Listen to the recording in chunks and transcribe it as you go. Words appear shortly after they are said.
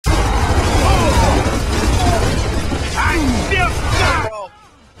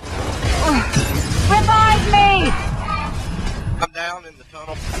down in the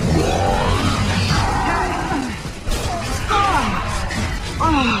tunnel.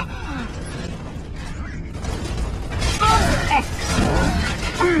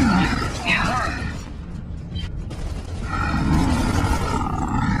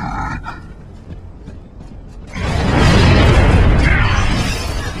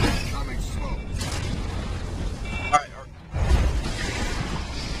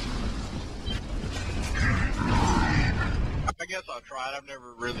 I guess I'll try it. I've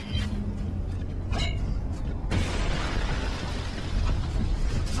never really used it.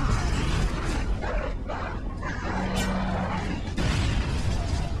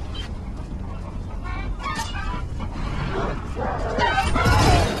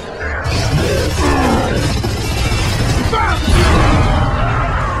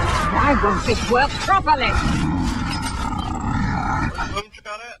 I want this work properly. Boom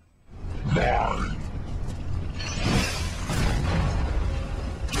shot it.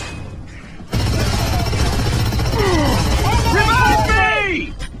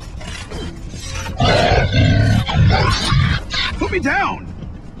 Put me down!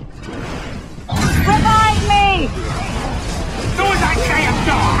 Revive me! Do as I say and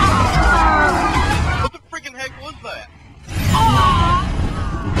die! What the freaking heck was that?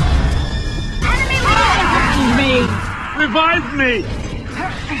 Enemy Revive me!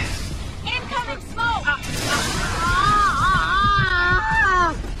 incoming smoke!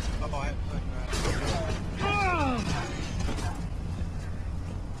 Oh, I had to think that.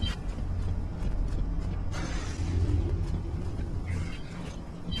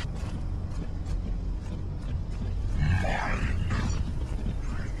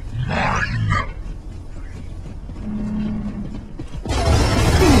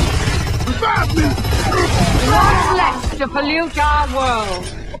 What's left to pollute our world?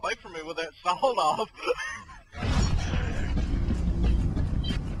 Wait for me with that salt off.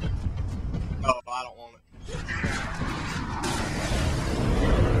 Oh, I don't want it.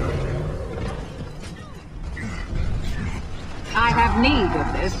 I have need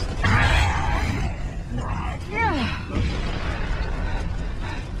of this.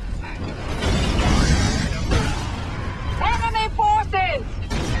 Enemy forces!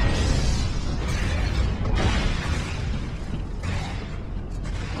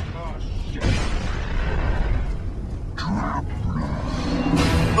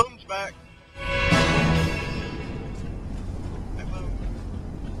 Boom's back. Hey, Boom.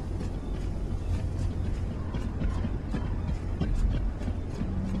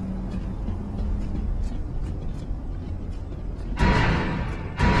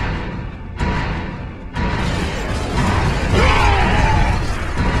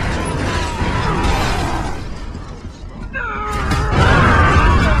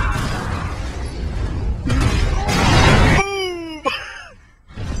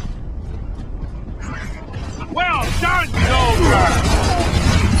 Well done, soldier!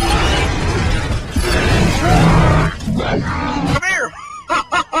 Come here!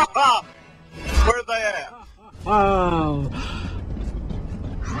 Where they at? Oh.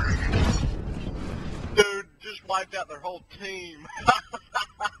 Dude, just wiped out their whole team.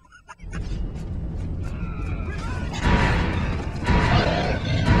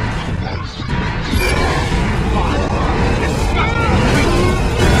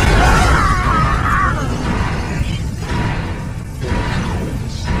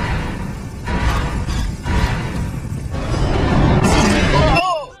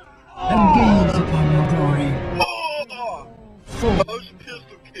 Engage upon your glory. Most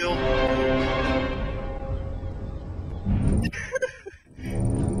pistol kills.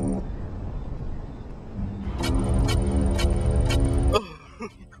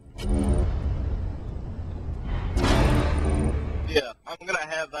 Yeah, I'm gonna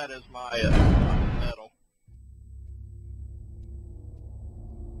have that as my medal.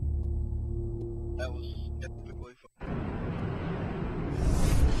 That was epically fun.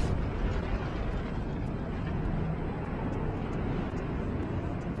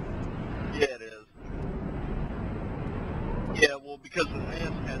 Yeah, it is. Yeah, well, because the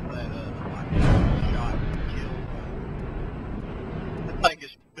NES has that, like, shot kill. I think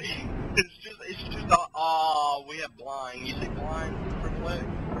it's just, we have blind. You see blind, triple X,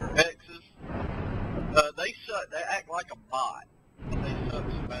 or X's? They suck, they act like a bot. They suck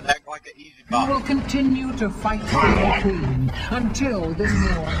so bad, they act like an easy You bot. will continue to fight for your queen until this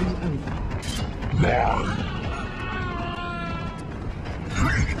war is over.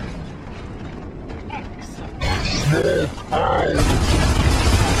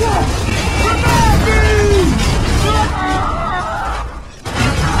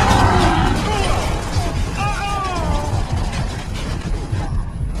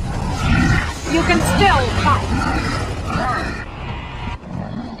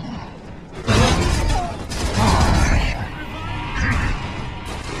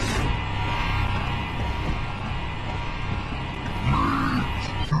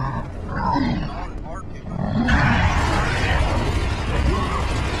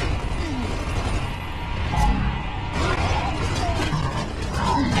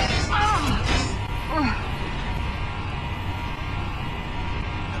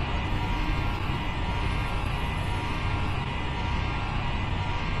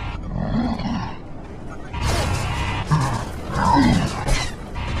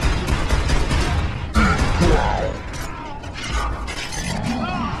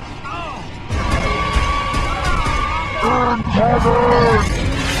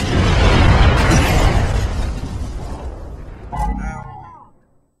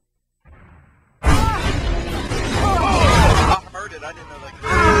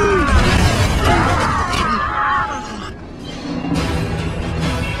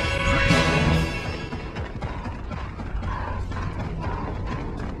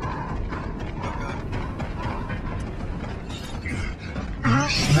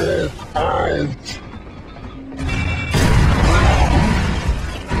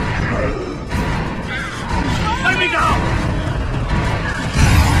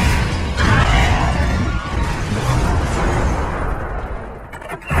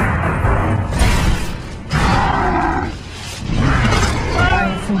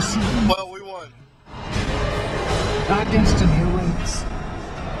 foreseen. Well, we won. Our destiny awaits.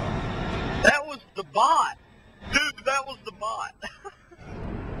 That was the bot. Dude, that was the bot.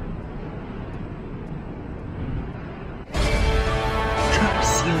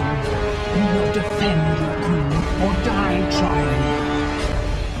 Curse you. You will defend your queen or die trying.